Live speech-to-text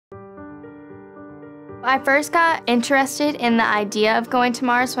I first got interested in the idea of going to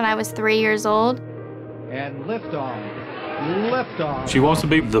Mars when I was 3 years old. And liftoff. Liftoff. She wants to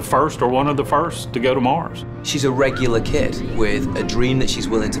be the first or one of the first to go to Mars. She's a regular kid with a dream that she's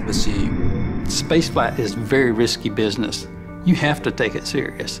willing to pursue. Spaceflight is very risky business. You have to take it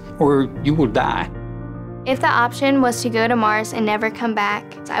serious, or you will die. If the option was to go to Mars and never come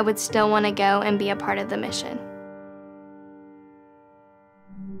back, I would still want to go and be a part of the mission.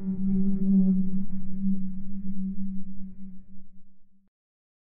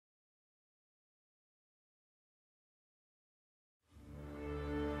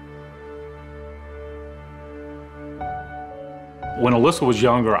 When Alyssa was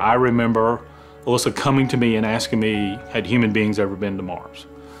younger, I remember Alyssa coming to me and asking me, had human beings ever been to Mars?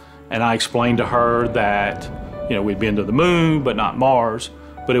 And I explained to her that, we'd been to the moon, but not Mars,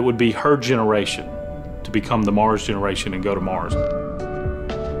 but it would be her generation to become the Mars generation and go to Mars.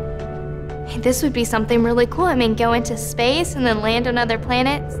 This would be something really cool. I mean, go into space and then land on other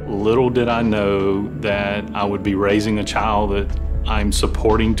planets. Little did I know that I would be raising a child that I'm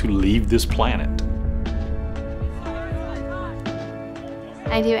supporting to leave this planet.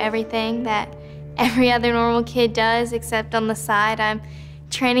 I do everything that every other normal kid does, except on the side, I'm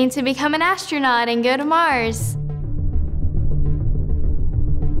training to become an astronaut and go to Mars.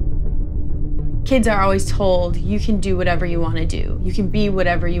 Kids are always told, you can do whatever you want to do. You can be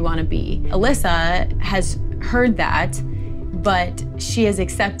whatever you want to be. Alyssa has heard that, but she has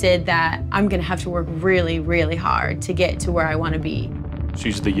accepted that I'm going to have to work really, really hard to get to where I want to be.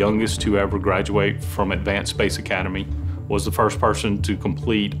 She's the youngest to ever graduate from Advanced Space Academy, was the first person to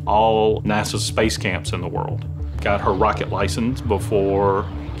complete all NASA's space camps in the world. Got her rocket license before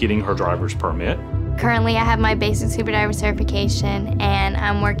getting her driver's permit. Currently, I have my basic scuba diver certification, and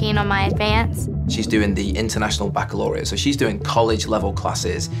I'm working on my advanced. She's doing the International Baccalaureate, so she's doing college-level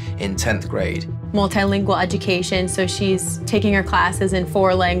classes in 10th grade. Multilingual education, so she's taking her classes in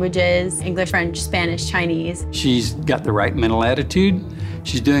 4 languages, English, French, Spanish, Chinese. She's got the right mental attitude.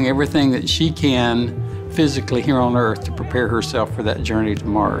 She's doing everything that she can physically here on Earth to prepare herself for that journey to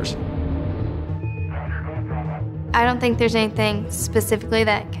Mars. I don't think there's anything specifically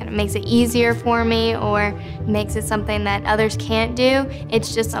that kind of makes it easier for me or makes it something that others can't do.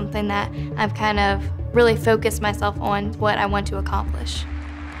 It's just something that I've kind of really focused myself on what I want to accomplish.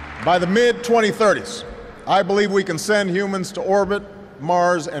 By the mid-2030s, I believe we can send humans to orbit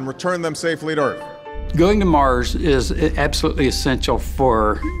Mars and return them safely to Earth. Going to Mars is absolutely essential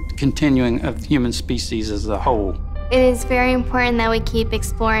for continuing of the human species as a whole. It is very important that we keep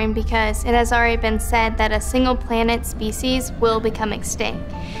exploring because it has already been said that a single planet species will become extinct.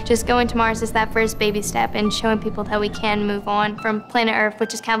 Just going to Mars is that first baby step in showing people that we can move on from planet Earth,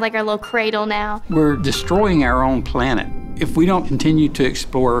 which is kind of like our little cradle now. We're destroying our own planet. If we don't continue to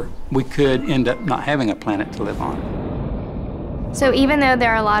explore, we could end up not having a planet to live on. So even though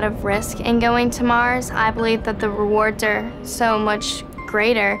there are a lot of risk in going to Mars, I believe that the rewards are so much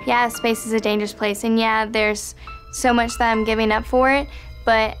greater. Yeah, space is a dangerous place, and yeah, there's so much that I'm giving up for it,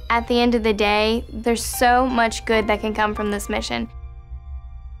 but at the end of the day, there's so much good that can come from this mission.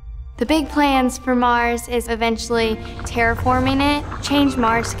 The big plans for Mars is eventually terraforming it, change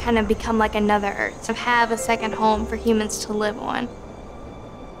Mars to kind of become like another Earth, to have a second home for humans to live on.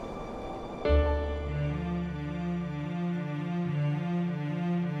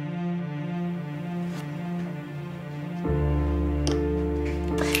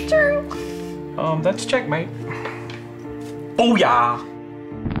 That's checkmate.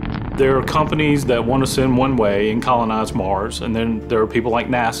 Booyah! There are companies that want to send one way and colonize Mars, and then there are people like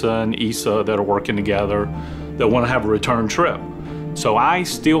NASA and ESA that are working together that want to have a return trip. So I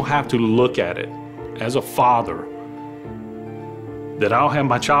still have to look at it as a father that I'll have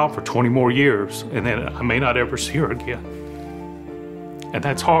my child for 20 more years, and then I may not ever see her again. And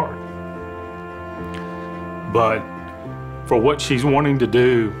that's hard. But for what she's wanting to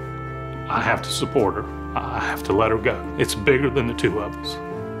do, I have to support her. I have to let her go. It's bigger than the two of us.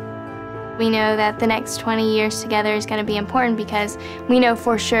 We know that the next 20 years together is going to be important because we know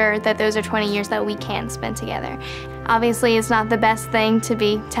for sure that those are 20 years that we can spend together. Obviously, it's not the best thing to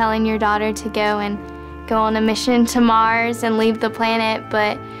be telling your daughter to go on a mission to Mars and leave the planet,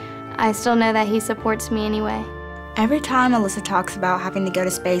 but I still know that he supports me anyway. Every time Alyssa talks about having to go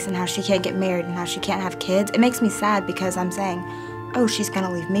to space and how she can't get married and how she can't have kids, it makes me sad because I'm saying, oh, she's gonna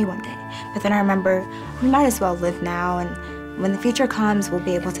leave me one day. But then I remember, we might as well live now, and when the future comes, we'll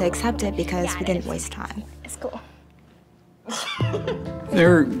be able to accept it because we didn't waste time. It's cool.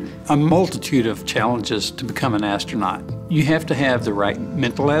 There are a multitude of challenges to become an astronaut. You have to have the right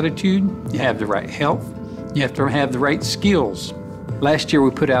mental attitude, you have the right health, you have to have the right skills. Last year we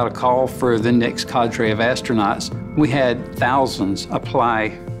put out a call for the next cadre of astronauts. We had thousands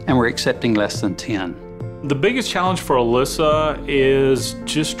apply and we're accepting less than 10. The biggest challenge for Alyssa is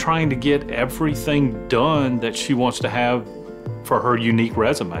just trying to get everything done that she wants to have for her unique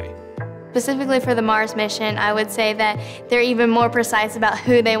resume. Specifically for the Mars mission, I would say that they're even more precise about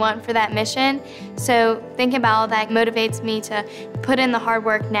who they want for that mission. So thinking about all that motivates me to put in the hard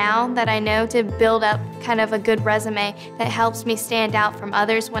work now that I know to build up kind of a good resume that helps me stand out from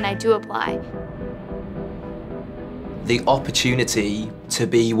others when I do apply. The opportunity to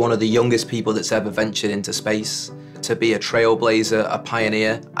be one of the youngest people that's ever ventured into space, to be a trailblazer, a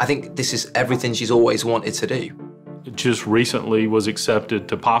pioneer, I think this is everything she's always wanted to do. Just recently was accepted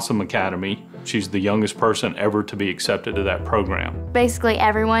to Possum Academy. She's the youngest person ever to be accepted to that program. Basically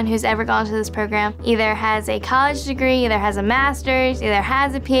everyone who's ever gone to this program either has a college degree, either has a master's, either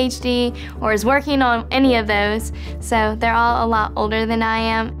has a PhD, or is working on any of those. So they're all a lot older than I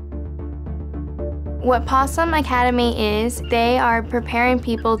am. What Possum Academy is, they are preparing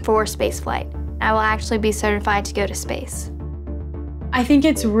people for spaceflight. I will actually be certified to go to space. I think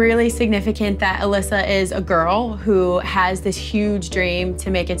it's really significant that Alyssa is a girl who has this huge dream to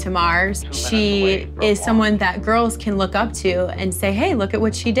make it to Mars. She is someone that girls can look up to and say, hey, look at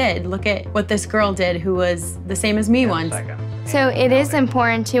what she did. Look at what this girl did who was the same as me once. So it is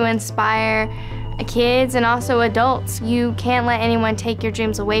important to inspire kids and also adults. You can't let anyone take your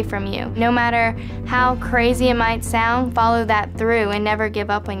dreams away from you. No matter how crazy it might sound, follow that through and never give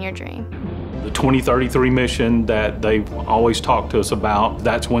up on your dream. The 2033 mission that they've always talked to us about,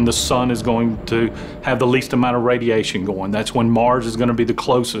 that's when the sun is going to have the least amount of radiation going. That's when Mars is going to be the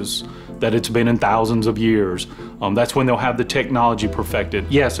closest that it's been in thousands of years. That's when they'll have the technology perfected.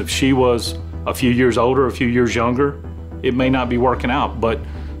 Yes, if she was a few years older, a few years younger, it may not be working out, but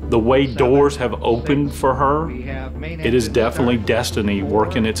the way doors have opened for her, it is definitely destiny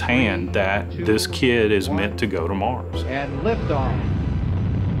working its hand that this kid is meant to go to Mars. And liftoff.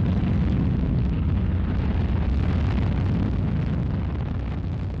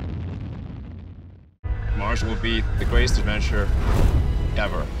 Mars will be the greatest adventure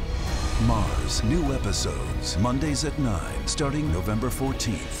ever. Mars, new episodes, Mondays at 9, starting November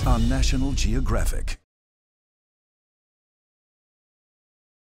 14th on National Geographic.